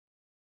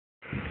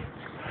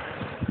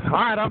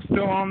Alright, I'm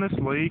still on this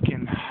leak,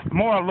 and the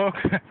more I look,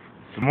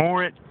 the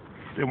more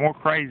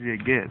crazy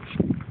it gets.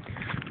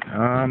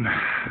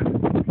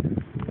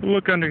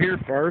 Look under here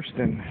first,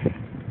 and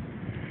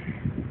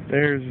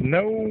there's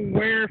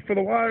nowhere for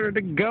the water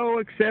to go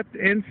except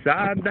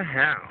inside the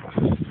house.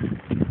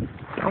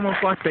 It's almost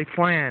like they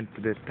planned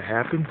for this to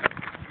happen.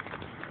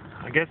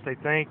 I guess they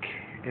think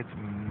it's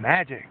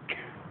magic.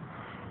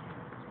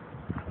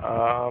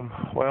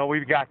 Well,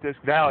 we've got this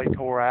valley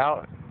tore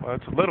out. Well,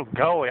 it's a little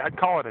gully. I'd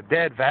call it a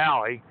dead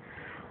valley,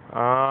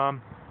 but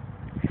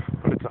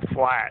it's a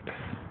flat.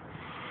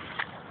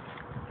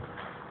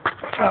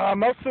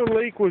 Most of the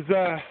leak was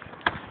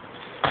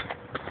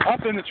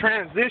up in the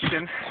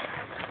transition.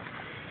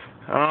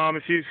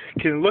 If you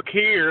can look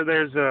here,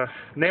 there's a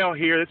nail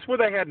here. That's where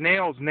they had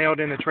nails nailed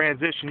in the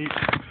transition.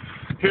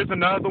 Here's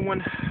another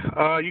one.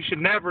 You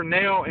should never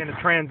nail in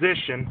a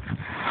transition.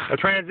 A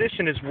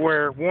transition is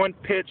where one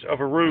pitch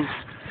of a roof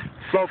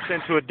slopes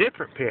into a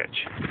different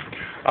pitch.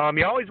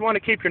 You always want to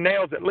keep your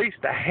nails at least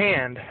a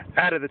hand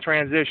out of the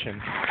transition.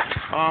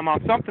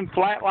 On something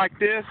flat like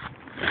this,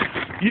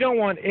 you don't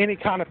want any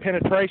kind of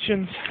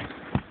penetrations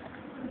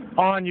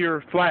on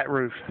your flat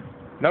roof.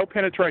 No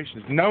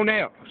penetrations, no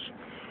nails.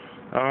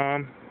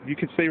 You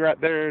can see right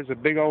there is a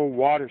big old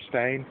water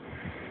stain.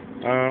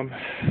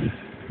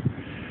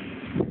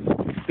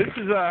 This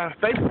is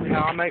basically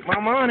how I make my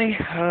money,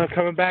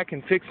 coming back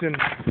and fixing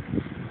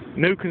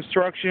new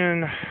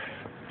construction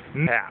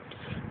taps.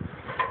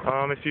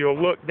 If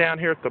you'll look down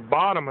here at the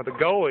bottom of the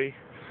gully,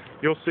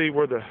 you'll see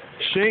where the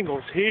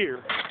shingles here,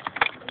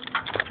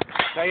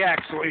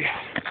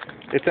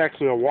 it's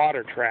actually a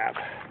water trap.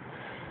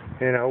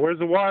 You know, where's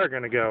the water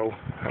going to go?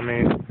 I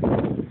mean,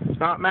 it's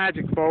not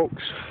magic,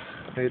 folks.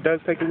 It does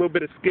take a little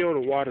bit of skill to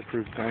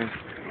waterproof things.